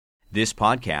This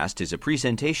podcast is a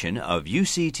presentation of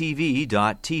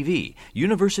UCTV.tv,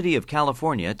 University of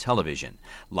California Television.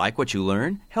 Like what you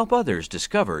learn? Help others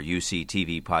discover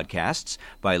UCTV podcasts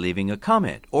by leaving a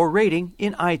comment or rating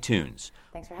in iTunes.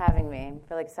 Thanks for having me. I'm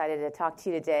really excited to talk to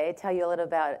you today, tell you a little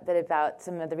bit about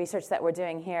some of the research that we're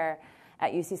doing here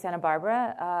at UC Santa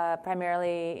Barbara,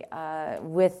 primarily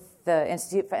with the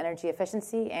Institute for Energy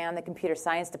Efficiency and the Computer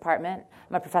Science Department.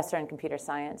 I'm a professor in computer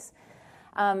science.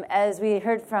 As we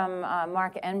heard from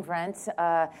Mark and Brent,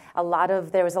 there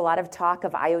was a lot of talk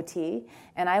of IoT,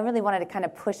 and I really wanted to kind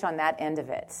of push on that end of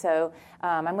it. So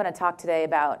I'm going to talk today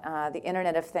about the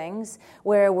Internet of Things,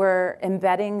 where we're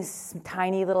embedding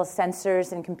tiny little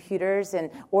sensors and computers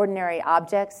in ordinary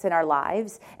objects in our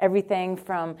lives. Everything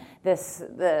from this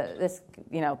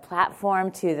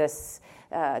platform to this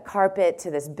carpet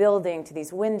to this building to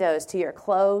these windows to your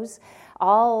clothes.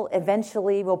 All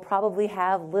eventually will probably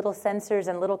have little sensors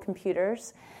and little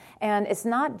computers. And it's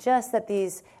not just that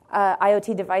these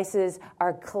IoT devices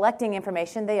are collecting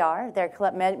information. They're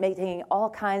making all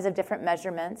kinds of different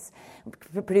measurements,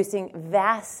 producing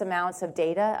vast amounts of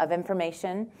data, of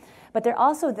information. But they're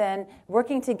also then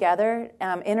working together,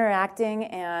 interacting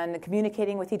and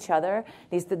communicating with each other,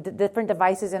 the different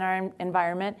devices in our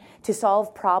environment, to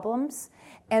solve problems.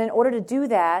 And in order to do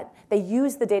that, they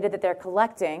use the data that they're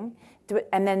collecting,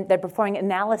 and then they're performing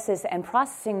analysis and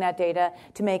processing that data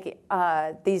to make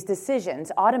these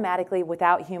decisions automatically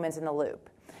without humans in the loop.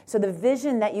 So the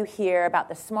vision that you hear about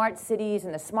the smart cities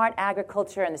and the smart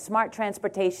agriculture and the smart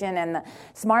transportation and the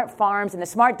smart farms and the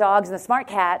smart dogs and the smart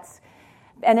cats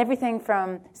and everything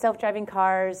from self-driving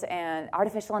cars and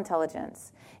artificial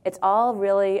intelligence, it's all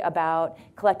really about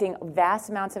collecting vast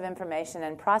amounts of information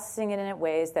and processing it in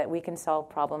ways that we can solve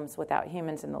problems without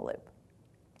humans in the loop.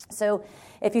 So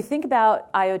if you think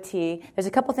about IoT, there's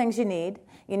a couple things you need.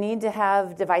 You need to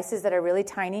have devices that are really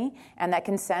tiny and that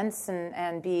can sense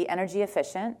and be energy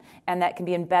efficient and that can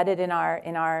be embedded in our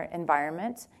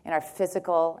environment, in our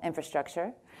physical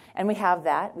infrastructure. And we have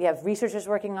that. We have researchers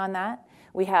working on that.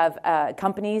 We have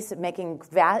companies making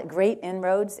great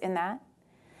inroads in that.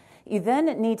 You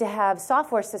then need to have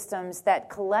software systems that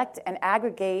collect and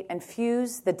aggregate and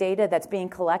fuse the data that's being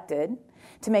collected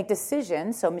to make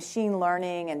decisions, so machine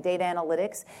learning and data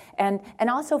analytics. And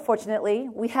also, fortunately,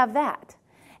 we have that.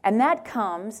 And that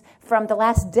comes from the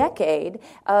last decade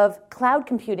of cloud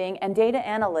computing and data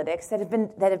analytics that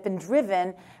have been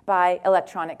driven by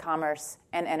electronic commerce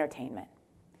and entertainment.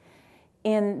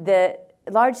 In the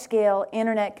large-scale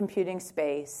internet computing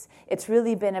space, it's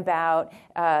really been about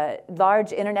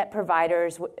large internet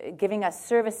providers giving us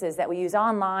services that we use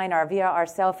online or via our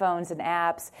cell phones and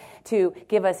apps to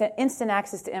give us instant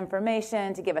access to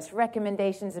information, to give us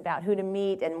recommendations about who to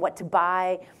meet and what to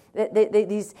buy.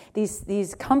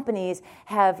 These companies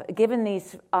have given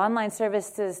these online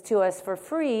services to us for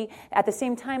free. At the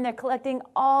same time, they're collecting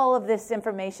all of this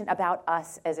information about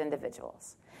us as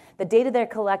individuals. The data they're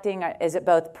collecting is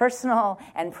both personal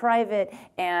and private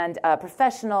and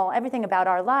professional. Everything about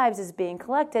our lives is being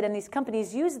collected, and these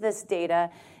companies use this data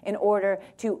in order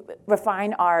to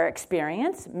refine our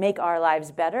experience, make our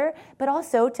lives better, but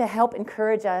also to help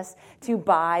encourage us to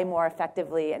buy more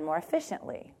effectively and more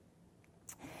efficiently.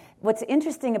 What's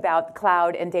interesting about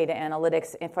cloud and data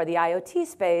analytics for the IoT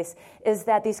space is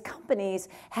that these companies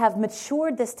have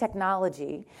matured this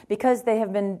technology because they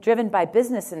have been driven by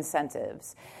business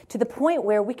incentives to the point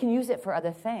where we can use it for other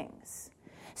things.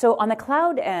 So on the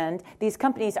cloud end, these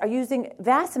companies are using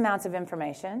vast amounts of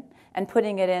information and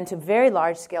putting it into very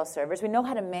large-scale servers. We know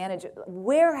how to manage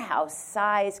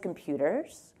warehouse-sized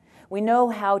computers. We know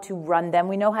how to run them.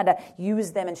 We know how to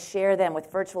use them and share them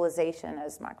with virtualization,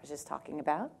 as Mark was just talking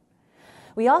about.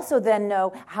 We also then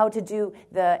know how to do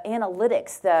the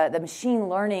analytics, the machine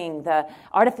learning, the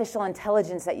artificial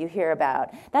intelligence that you hear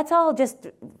about. That's all just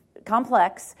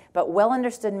complex but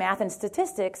well-understood math and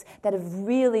statistics that have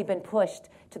really been pushed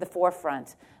to the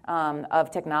forefront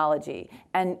of technology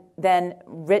and then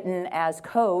written as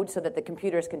code so that the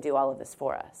computers can do all of this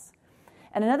for us.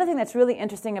 And another thing that's really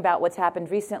interesting about what's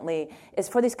happened recently is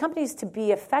for these companies to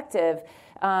be effective,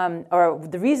 or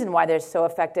the reason why they're so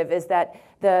effective is that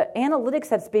the analytics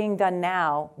that's being done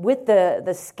now with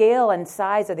the scale and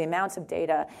size of the amounts of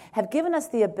data have given us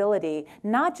the ability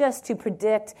not just to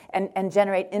predict and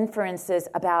generate inferences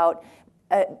about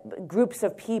groups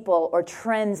of people or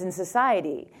trends in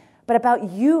society, but about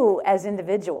you as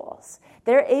individuals.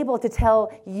 They're able to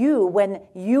tell you when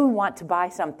you want to buy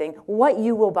something, what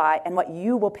you will buy, and what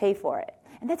you will pay for it.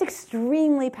 And that's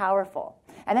extremely powerful.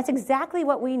 And that's exactly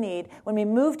what we need when we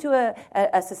move to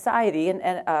a society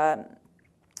and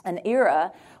an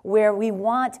era where we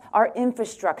want our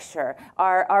infrastructure,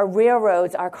 our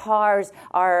railroads, our cars,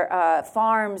 our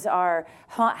farms, our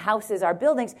houses, our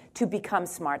buildings to become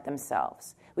smart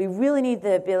themselves. We really need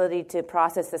the ability to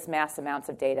process this mass amounts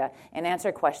of data and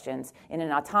answer questions in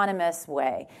an autonomous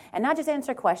way. And not just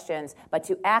answer questions, but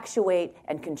to actuate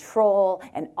and control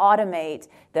and automate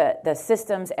the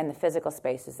systems and the physical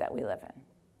spaces that we live in.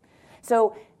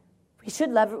 So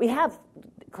we have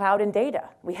cloud and data.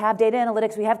 We have data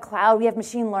analytics. We have cloud. We have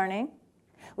machine learning.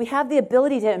 We have the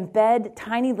ability to embed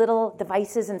tiny little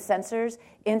devices and sensors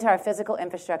into our physical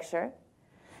infrastructure.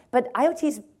 But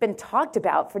IoT's been talked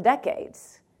about for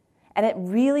decades, and it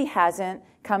really hasn't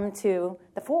come to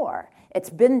the fore. It's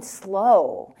been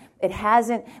slow.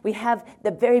 We have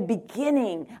the very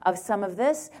beginning of some of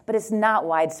this, but it's not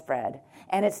widespread,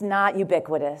 and it's not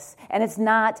ubiquitous, and it's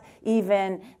not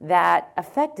even that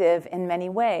effective in many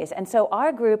ways. And so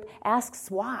our group asks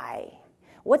why.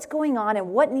 What's going on and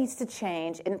what needs to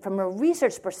change from a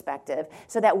research perspective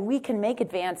so that we can make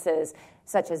advances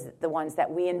such as the ones that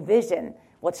we envision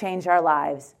will change our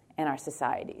lives and our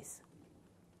societies.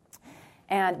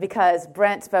 And because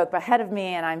Brent spoke ahead of me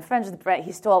and I'm friends with Brent,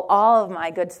 he stole all of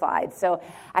my good slides. So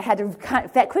I had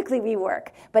to quickly rework.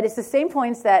 But it's the same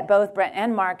points that both Brent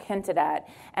and Mark hinted at.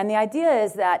 And the idea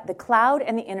is that the cloud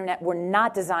and the internet were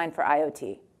not designed for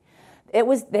IoT.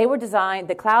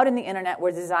 The cloud and the internet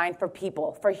were designed for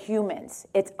people, for humans.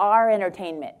 It's our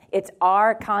entertainment. It's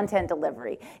our content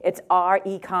delivery. It's our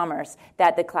e-commerce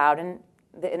that the cloud and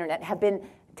the internet have been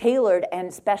tailored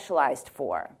and specialized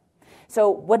for. So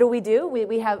what do?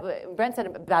 We have, Brent said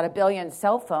about 1 billion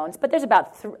cell phones, but there's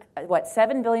about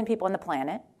 7 billion people on the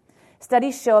planet.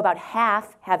 Studies show about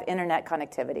half have internet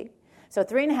connectivity. So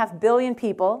 3.5 billion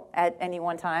people at any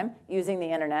one time using the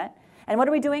internet. And what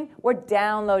are we doing? We're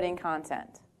downloading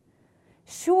content.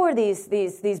 Sure, these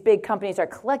big companies are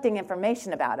collecting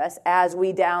information about us as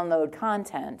we download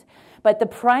content, but the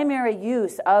primary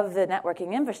use of the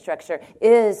networking infrastructure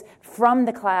is from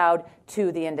the cloud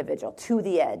to the individual, to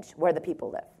the edge, where the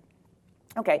people live.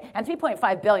 Okay, and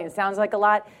 3.5 billion sounds like a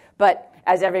lot, but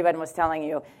as everyone was telling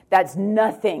you, that's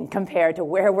nothing compared to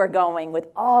where we're going with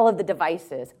all of the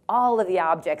devices, all of the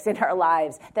objects in our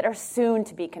lives that are soon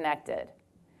to be connected.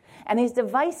 And these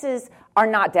devices are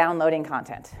not downloading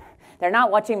content. They're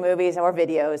not watching movies or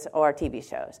videos or TV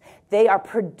shows. They are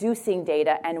producing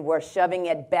data, and we're shoving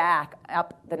it back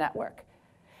up the network.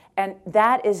 And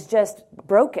that is just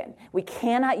broken. We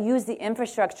cannot use the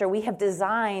infrastructure we have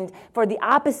designed for the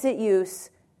opposite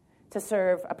use to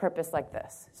serve a purpose like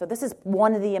this. So this is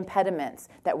one of the impediments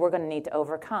that we're going to need to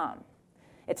overcome.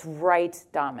 It's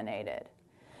right-dominated.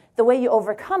 The way you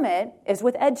overcome it is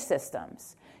with edge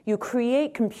systems. You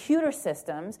create computer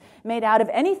systems made out of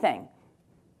anything.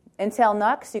 Intel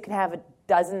NUCs, you can have a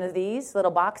dozen of these little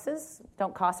boxes,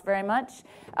 don't cost very much.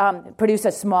 Produce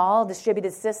a small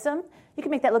distributed system. You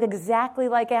can make that look exactly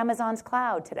like Amazon's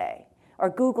cloud today or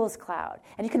Google's cloud.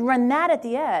 And you can run that at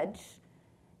the edge.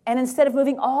 And instead of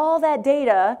moving all that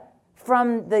data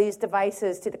from these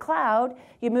devices to the cloud,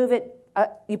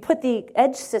 you put the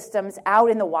edge systems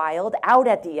out in the wild, out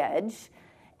at the edge,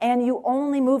 and you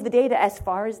only move the data as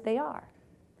far as they are.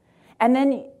 And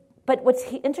then, but what's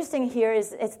interesting here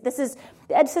is the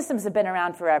edge systems have been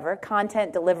around forever.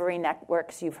 Content delivery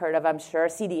networks you've heard of, I'm sure,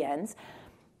 CDNs.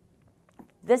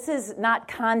 This is not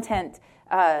content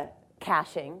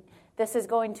caching. This is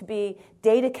going to be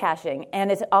data caching,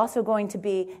 and it's also going to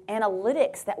be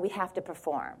analytics that we have to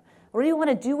perform. What do we want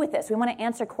to do with this? We want to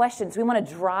answer questions. We want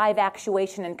to drive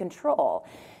actuation and control.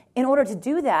 In order to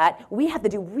do that, we have to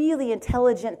do really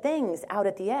intelligent things out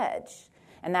at the edge,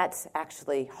 and that's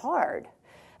actually hard.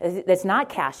 It's not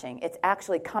caching. It's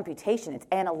actually computation. It's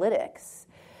analytics.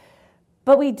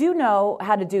 But we do know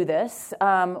how to do this.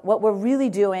 What we're really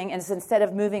doing is instead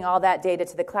of moving all that data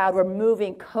to the cloud, we're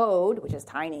moving code, which is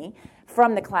tiny,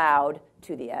 from the cloud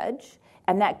to the edge.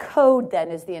 And that code then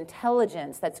is the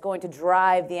intelligence that's going to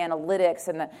drive the analytics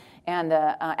and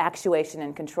the actuation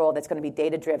and control that's going to be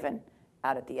data-driven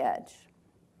out at the edge.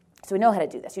 So we know how to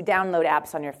do this. You download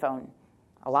apps on your phone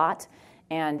a lot,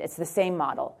 and it's the same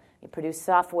model. You produce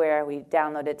software, we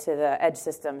download it to the edge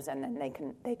systems, and then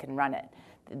they can run it.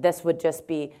 This would just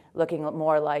be looking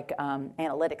more like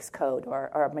analytics code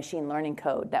or machine learning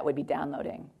code that would be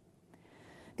downloading.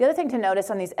 The other thing to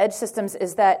notice on these edge systems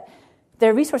is that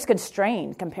they're resource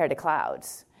constrained compared to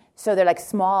clouds. So they're like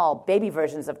small baby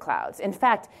versions of clouds. In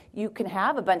fact, you can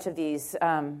have a bunch of these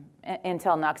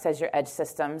Intel NUCs as your edge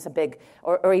systems, a big,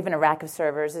 or even a rack of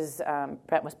servers, as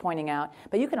Brent was pointing out.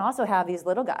 But you can also have these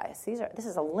little guys. This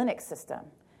is a Linux system,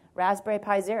 Raspberry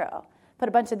Pi Zero. put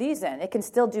a bunch of these in. It can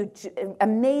still do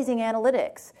amazing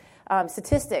analytics,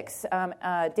 statistics,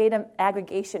 data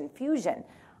aggregation, fusion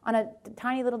on a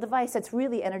tiny little device that's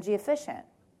really energy efficient.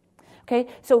 Okay,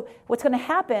 so what's going to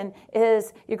happen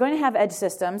is you're going to have edge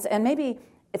systems, and maybe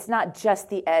it's not just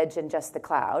the edge and just the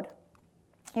cloud.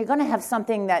 You're going to have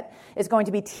something that is going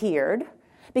to be tiered,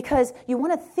 because you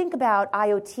want to think about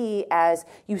IoT as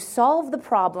you solve the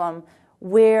problem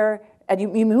and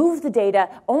you move the data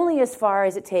only as far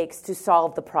as it takes to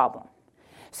solve the problem.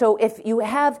 So if you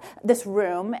have this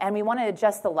room and we want to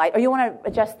adjust the light, or you want to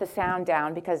adjust the sound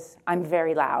down because I'm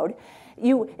very loud,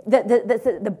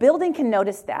 the building can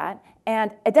notice that,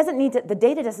 and the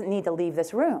data doesn't need to leave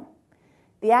this room.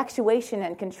 The actuation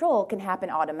and control can happen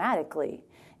automatically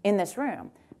in this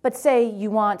room. But say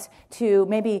you want to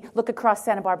maybe look across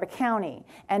Santa Barbara County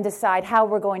and decide how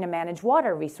we're going to manage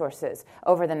water resources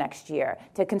over the next year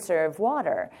to conserve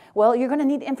water. Well, you're going to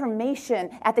need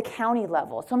information at the county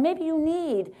level. So maybe you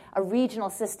need a regional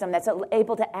system that's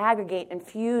able to aggregate and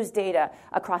fuse data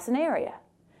across an area.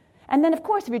 And then, of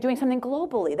course, if you're doing something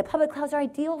globally, the public clouds are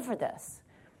ideal for this.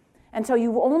 And so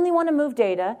you only want to move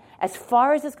data as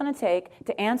far as it's going to take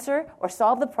to answer or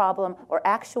solve the problem or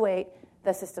actuate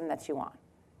the system that you want.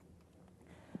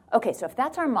 Okay, so if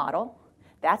that's our model,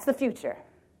 that's the future.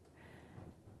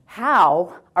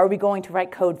 How are we going to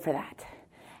write code for that?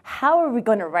 How are we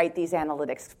going to write these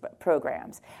analytics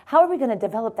programs? How are we going to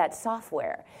develop that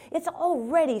software? It's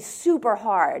already super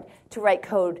hard to write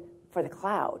code for the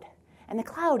cloud. And the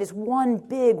cloud is one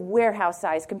big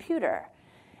warehouse-sized computer.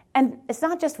 And it's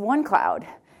not just one cloud.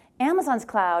 Amazon's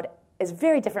cloud is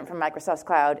very different from Microsoft's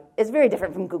cloud, is very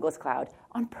different from Google's cloud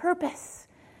on purpose.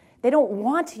 They don't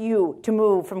want you to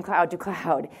move from cloud to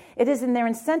cloud. It is in their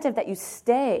incentive that you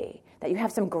stay, that you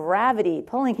have some gravity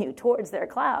pulling you towards their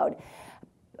cloud.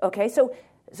 Okay, so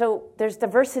there's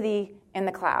diversity in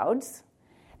the clouds.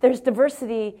 There's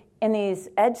diversity in these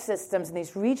edge systems and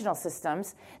these regional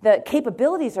systems. The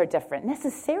capabilities are different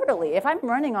necessarily. If I'm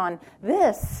running on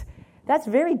this, that's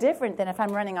very different than if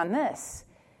I'm running on this.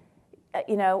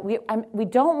 We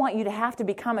don't want you to have to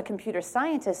become a computer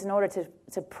scientist in order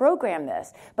to program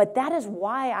this. But that is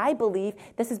why I believe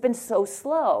this has been so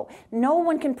slow. No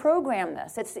one can program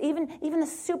this. It's even the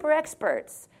super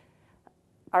experts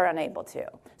are unable to.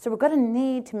 So we're going to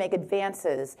need to make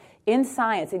advances in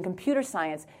science, in computer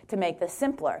science, to make this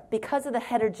simpler because of the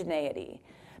heterogeneity.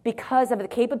 Because of the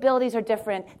capabilities are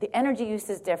different, the energy use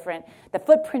is different, the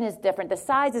footprint is different, the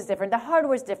size is different, the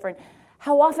hardware is different.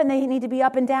 How often they need to be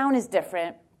up and down is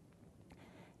different.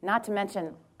 Not to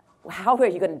mention, how are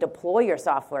you going to deploy your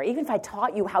software? Even if I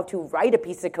taught you how to write a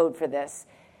piece of code for this,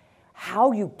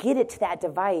 how you get it to that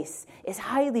device is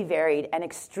highly varied and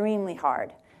extremely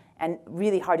hard, and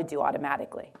really hard to do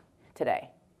automatically today.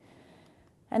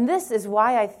 And this is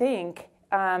why I think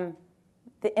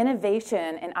the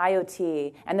innovation in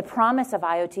IoT and the promise of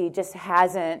IoT just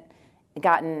hasn't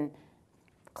gotten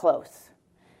close.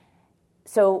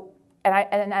 So,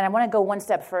 and I want to go one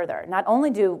step further. Not only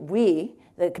do we,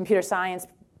 the computer science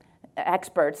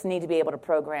experts, need to be able to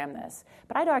program this,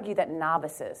 but I'd argue that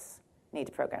novices need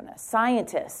to program this.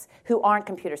 Scientists who aren't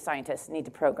computer scientists need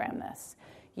to program this.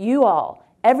 You all,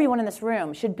 everyone in this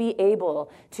room, should be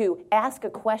able to ask a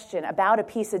question about a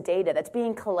piece of data that's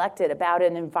being collected about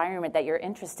an environment that you're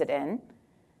interested in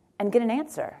and get an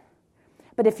answer.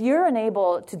 But if you're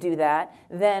unable to do that,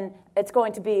 then it's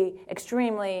going to be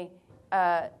extremely,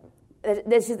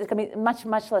 it's going to be much,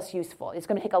 much less useful. It's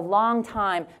going to take a long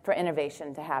time for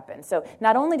innovation to happen. So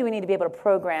not only do we need to be able to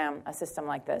program a system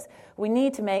like this, we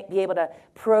need to be able to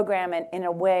program it in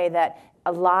a way that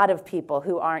a lot of people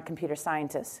who aren't computer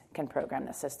scientists can program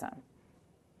the system.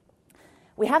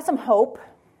 We have some hope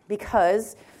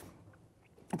because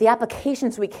the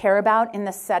applications we care about in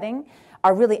this setting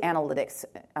are really analytics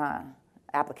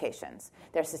applications.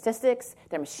 They're statistics,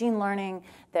 they're machine learning,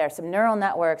 there are some neural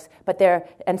networks,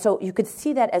 and so you could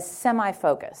see that as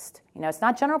semi-focused. It's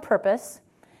not general purpose,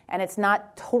 and it's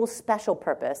not total special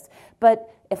purpose,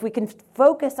 but if we can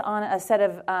focus on a set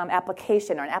of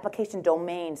application or an application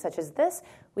domain such as this,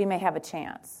 we may have a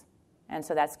chance. And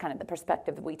so that's kind of the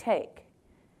perspective that we take.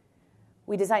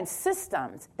 We design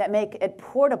systems that make it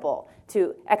portable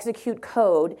to execute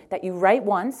code that you write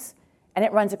once, and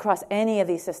it runs across any of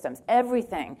these systems.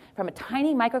 Everything from a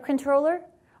tiny microcontroller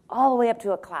all the way up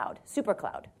to a cloud, super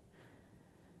cloud.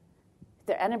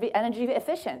 They're energy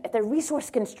efficient. If they're resource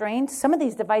constrained, some of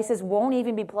these devices won't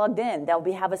even be plugged in. They'll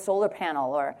have a solar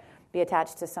panel or be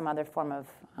attached to some other form of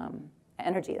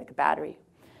energy, like a battery.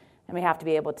 And we have to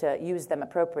be able to use them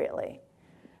appropriately.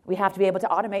 We have to be able to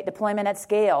automate deployment at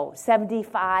scale,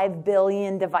 75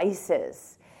 billion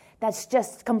devices. that's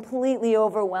just completely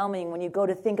overwhelming when you go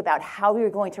to think about how you're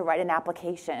going to write an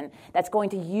application that's going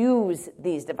to use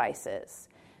these devices.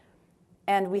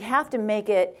 And we have to make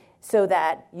it so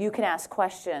that you can ask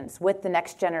questions with the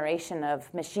next generation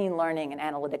of machine learning and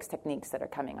analytics techniques that are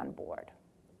coming on board.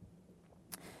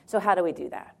 So how do we do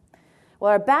that?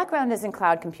 Well, our background is in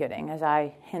cloud computing, as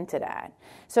I hinted at.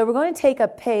 So we're going to take a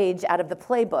page out of the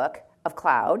playbook of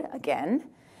cloud again.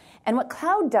 And what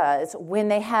cloud does when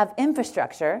they have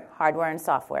infrastructure, hardware and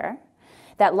software,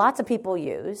 that lots of people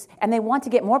use, and they want to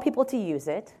get more people to use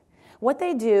it, what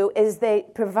they do is they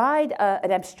provide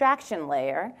an abstraction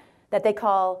layer that they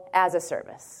call as a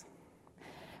service.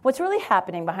 What's really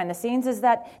happening behind the scenes is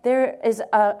that there is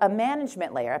a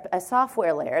management layer, a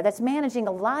software layer, that's managing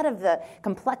a lot of the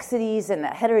complexities and the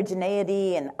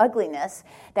heterogeneity and ugliness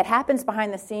that happens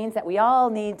behind the scenes that we all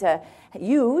need to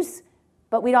use,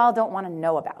 but we all don't want to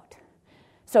know about.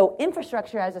 So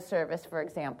infrastructure as a service, for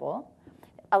example,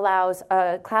 allows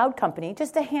a cloud company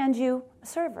just to hand you a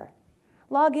server.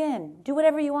 Log in, do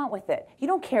whatever you want with it. You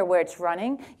don't care where it's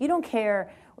running. You don't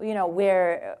care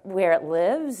where it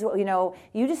lives.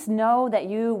 You just know that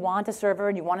you want a server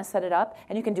and you want to set it up,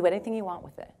 and you can do anything you want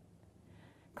with it.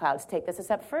 Clouds take this a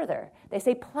step further. They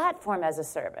say platform as a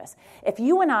service. If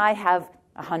you and I have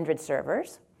 100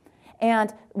 servers,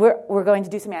 and we're going to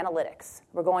do some analytics.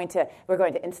 We're going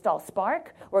to install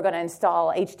Spark. We're going to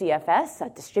install HDFS, a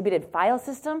distributed file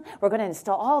system. We're going to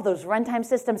install all those runtime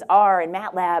systems, R and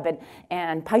MATLAB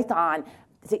and Python,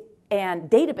 and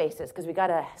databases, because we got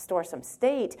to store some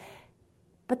state.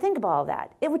 But think about all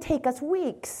that. It would take us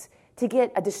weeks to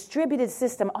get a distributed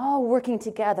system all working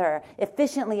together,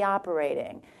 efficiently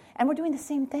operating. And we're doing the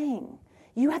same thing.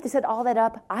 You have to set all that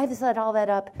up. I have to set all that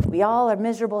up. We all are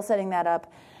miserable setting that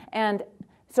up. And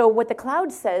so what the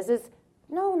cloud says is,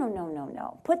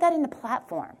 no. Put that in the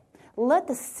platform. Let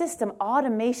the system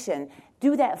automation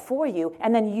do that for you,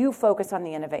 and then you focus on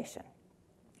the innovation.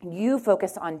 You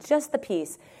focus on just the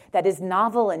piece that is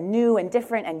novel and new and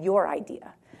different and your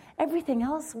idea. Everything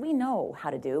else we know how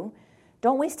to do.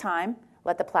 Don't waste time.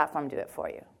 Let the platform do it for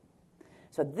you.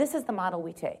 So this is the model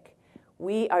we take.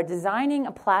 We are designing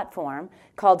a platform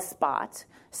called Spot,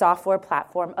 Software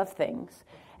Platform of Things.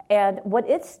 And what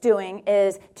it's doing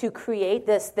is to create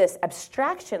this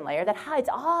abstraction layer that hides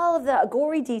all of the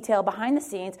gory detail behind the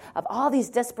scenes of all these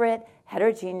disparate,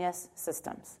 heterogeneous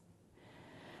systems.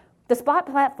 The Spot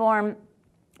platform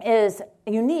is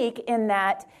unique in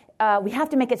that we have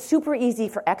to make it super easy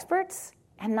for experts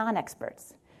and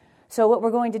non-experts. So what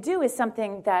we're going to do is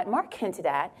something that Mark hinted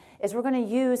at, is we're going to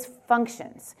use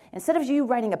functions. Instead of you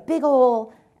writing a big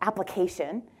old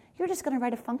application, you're just going to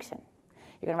write a function.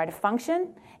 You're going to write a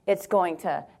function, it's going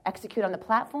to execute on the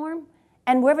platform,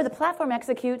 and wherever the platform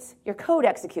executes, your code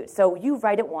executes. So you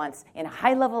write it once in a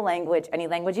high-level language, any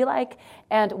language you like,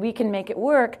 and we can make it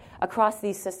work across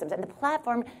these systems. And the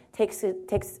platform takes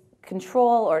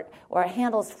control or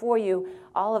handles for you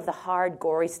all of the hard,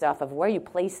 gory stuff of where you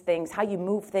place things, how you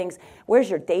move things, where's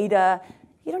your data.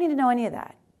 You don't need to know any of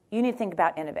that. You need to think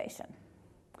about innovation.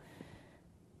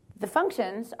 The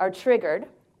functions are triggered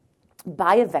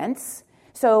by events.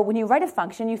 So when you write a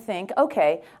function, you think,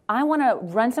 okay, I want to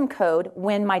run some code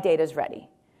when my data is ready.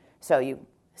 So you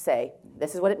say,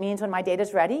 this is what it means when my data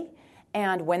is ready.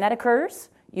 And when that occurs,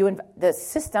 the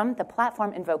system, the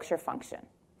platform, invokes your function.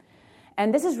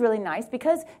 And this is really nice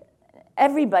because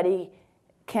everybody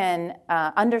can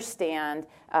understand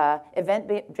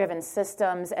event-driven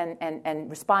systems and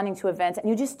responding to events. And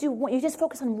you just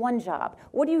focus on one job.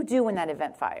 What do you do when that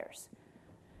event fires?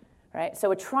 Right? So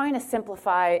we're trying to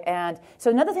simplify. And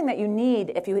so another thing that you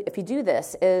need if you do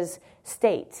this is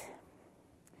state.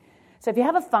 So if you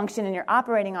have a function and you're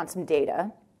operating on some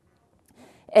data,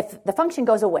 if the function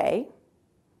goes away,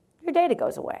 your data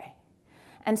goes away.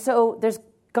 And so there's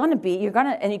going to be,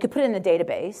 and you could put it in the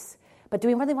database, but do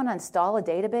we really want to install a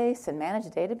database and manage a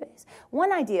database?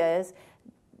 One idea is,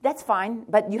 that's fine,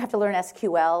 but you have to learn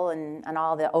SQL and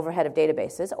all the overhead of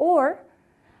databases. Or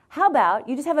how about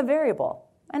you just have a variable,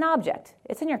 an object.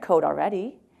 It's in your code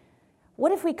already.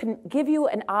 What if we can give you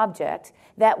an object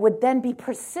that would then be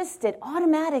persisted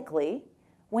automatically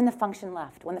when the function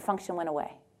left, when the function went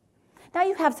away? Now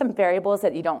you have some variables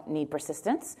that you don't need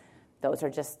persistence. Those are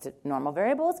just normal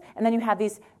variables. And then you have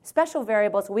these special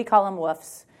variables. We call them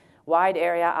WOFs, wide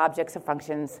area objects of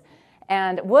functions.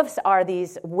 And WOFs are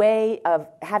these way of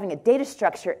having a data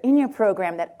structure in your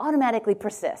program that automatically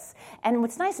persists. And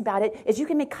what's nice about it is you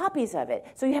can make copies of it.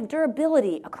 So you have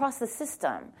durability across the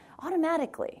system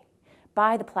automatically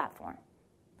by the platform.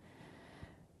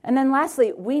 And then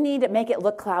lastly, we need to make it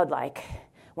look cloud-like.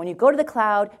 When you go to the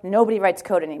cloud, nobody writes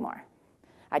code anymore.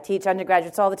 I teach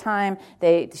undergraduates all the time.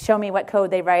 They show me what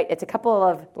code they write. It's a couple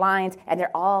of lines, and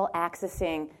they're all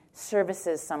accessing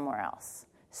services somewhere else,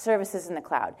 services in the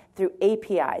cloud through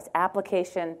APIs,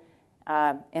 application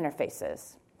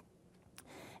interfaces,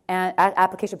 and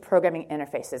application programming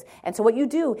interfaces. And so what you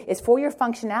do is for your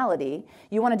functionality,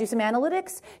 you want to do some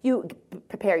analytics, you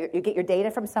get your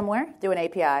data from somewhere through an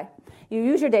API. You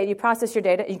use your data, you process your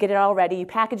data, you get it all ready, you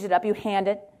package it up, you hand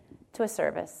it to a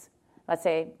service. Let's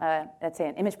say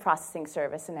an image processing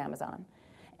service in Amazon.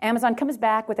 Amazon comes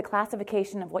back with a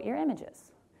classification of what your image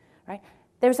is, right?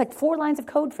 There's like 4 lines of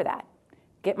code for that.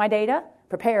 Get my data,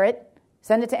 prepare it,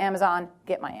 send it to Amazon,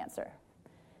 get my answer.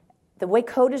 The way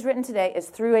code is written today is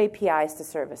through APIs to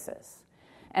services.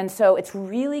 And so it's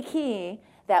really key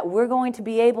that we're going to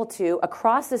be able to,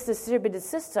 across this distributed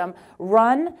system,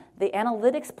 run the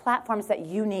analytics platforms that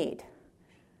you need,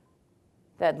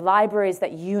 the libraries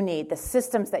that you need, the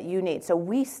systems that you need. So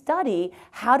we study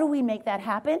how do we make that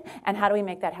happen, and how do we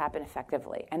make that happen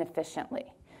effectively and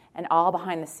efficiently, and all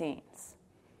behind the scenes.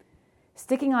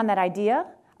 Sticking on that idea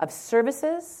of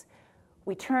services,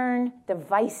 we turn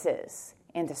devices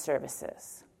into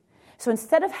services. So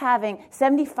instead of having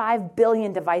 75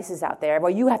 billion devices out there where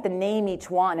you have to name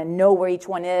each one and know where each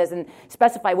one is and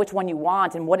specify which one you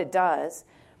want and what it does,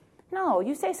 no,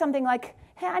 you say something like,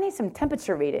 hey, I need some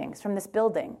temperature readings from this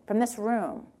building, from this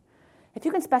room. If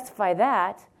you can specify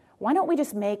that, why don't we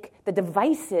just make the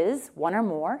devices, one or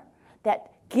more,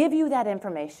 that give you that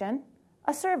information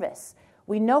a service?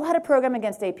 We know how to program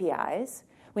against APIs.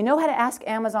 We know how to ask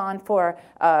Amazon for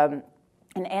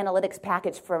an analytics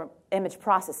package for image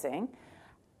processing.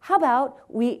 How about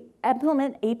we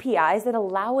implement APIs that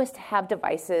allow us to have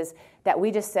devices that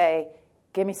we just say,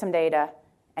 give me some data,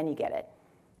 and you get it.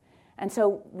 And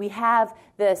so we have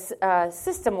this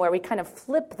system where we kind of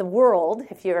flip the world,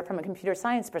 if you're from a computer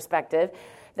science perspective,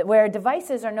 that where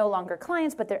devices are no longer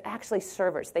clients, but they're actually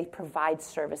servers. They provide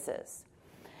services.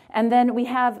 And then we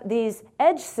have these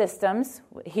edge systems,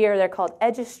 here they're called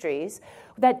edgistries,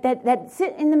 that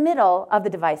sit in the middle of the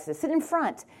devices, sit in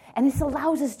front. And this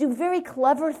allows us to do very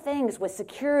clever things with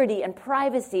security and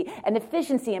privacy and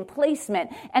efficiency and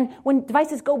placement. And when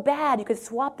devices go bad, you can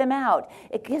swap them out.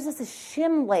 It gives us a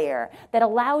shim layer that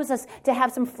allows us to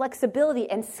have some flexibility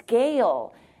and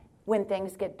scale when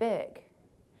things get big.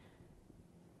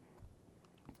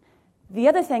 The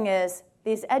other thing is,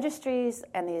 these edgistries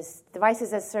and these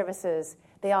devices as services,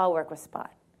 they all work with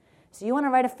Spot. So you want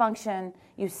to write a function,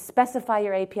 you specify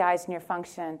your APIs in your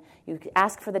function, you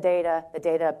ask for the data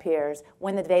appears.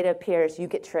 When the data appears, you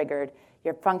get triggered.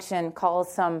 Your function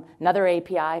calls another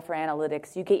API for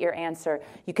analytics. You get your answer.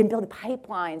 You can build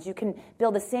pipelines. You can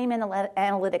build the same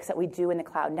analytics that we do in the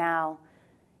cloud now.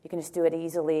 You can just do it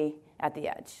easily at the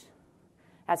edge.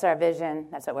 That's our vision.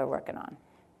 That's what we're working on.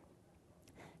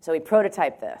 So we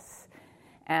prototype this.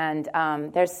 And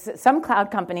there's some cloud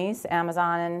companies,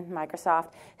 Amazon and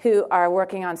Microsoft, who are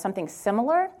working on something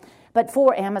similar, but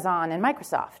for Amazon and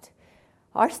Microsoft.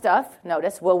 Our stuff,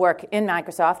 notice, will work in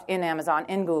Microsoft, in Amazon,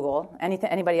 in Google,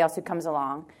 anybody else who comes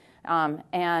along,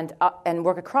 and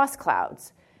work across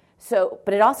clouds. So,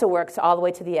 but it also works all the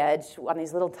way to the edge on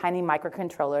these little tiny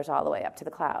microcontrollers all the way up to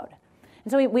the cloud.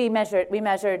 And so we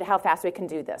measured how fast we can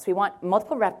do this. We want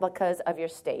multiple replicas of your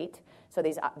state. So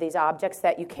these objects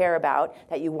that you care about,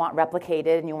 that you want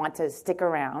replicated and you want to stick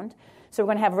around. So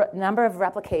we're going to have a number of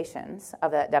replications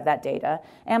of that data.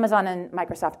 Amazon and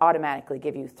Microsoft automatically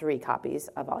give you 3 copies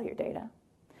of all your data.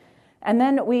 And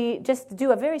then we just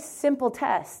do a very simple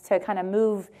test to kind of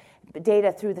move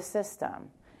data through the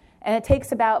system. And it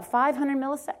takes about 500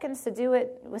 milliseconds to do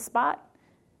it with Spot.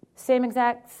 Same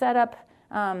exact setup.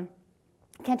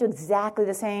 Can't do exactly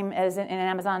the same as in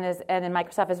Amazon and in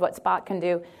Microsoft as what Spot can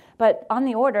do. But on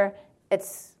the order,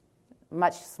 it's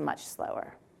much, much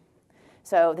slower.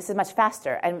 So this is much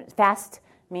faster. And fast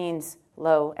means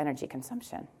low energy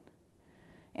consumption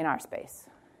in our space.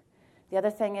 The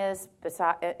other thing is,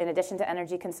 in addition to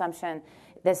energy consumption,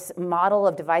 this model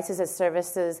of devices as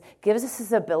services gives us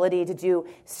this ability to do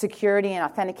security and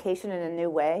authentication in a new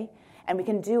way. And we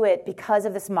can do it because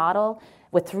of this model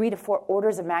with 3 to 4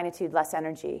 orders of magnitude less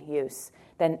energy use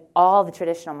than all the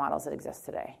traditional models that exist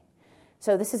today.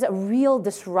 So this is a real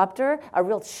disruptor, a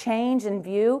real change in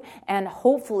view, and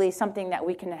hopefully something that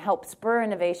we can help spur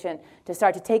innovation to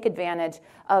start to take advantage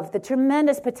of the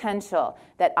tremendous potential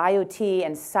that IoT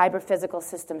and cyber-physical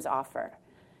systems offer.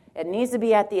 It needs to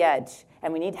be at the edge,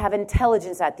 and we need to have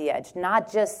intelligence at the edge,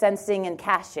 not just sensing and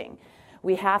caching.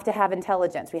 We have to have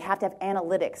intelligence. We have to have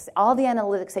analytics. All the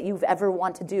analytics that you've ever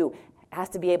want to do has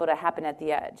to be able to happen at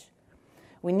the edge.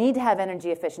 We need to have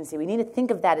energy efficiency. We need to think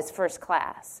of that as first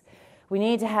class. We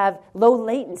need to have low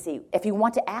latency. If you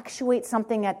want to actuate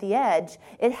something at the edge,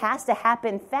 it has to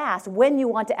happen fast when you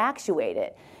want to actuate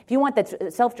it. If you want the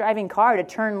self-driving car to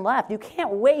turn left, you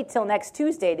can't wait till next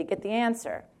Tuesday to get the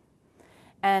answer.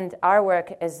 And our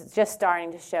work is just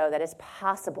starting to show that it's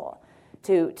possible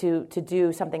to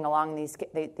do something along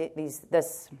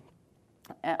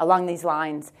along these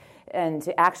lines, and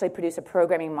to actually produce a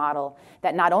programming model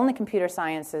that not only computer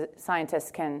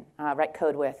scientists can write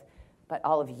code with, but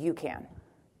all of you can.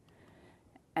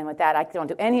 And with that, I don't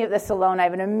do any of this alone. I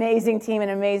have an amazing team, an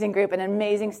amazing group, and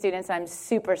amazing students. I'm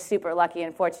super, super lucky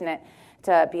and fortunate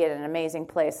to be at an amazing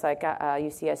place like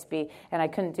UCSB. And I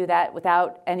couldn't do that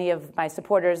without any of my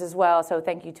supporters as well. So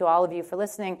thank you to all of you for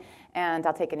listening, and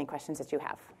I'll take any questions that you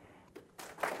have.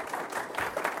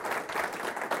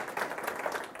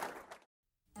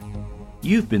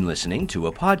 You've been listening to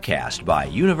a podcast by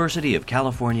University of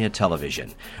California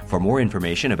Television. For more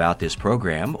information about this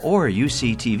program or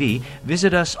UCTV,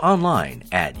 visit us online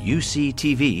at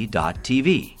uctv.tv.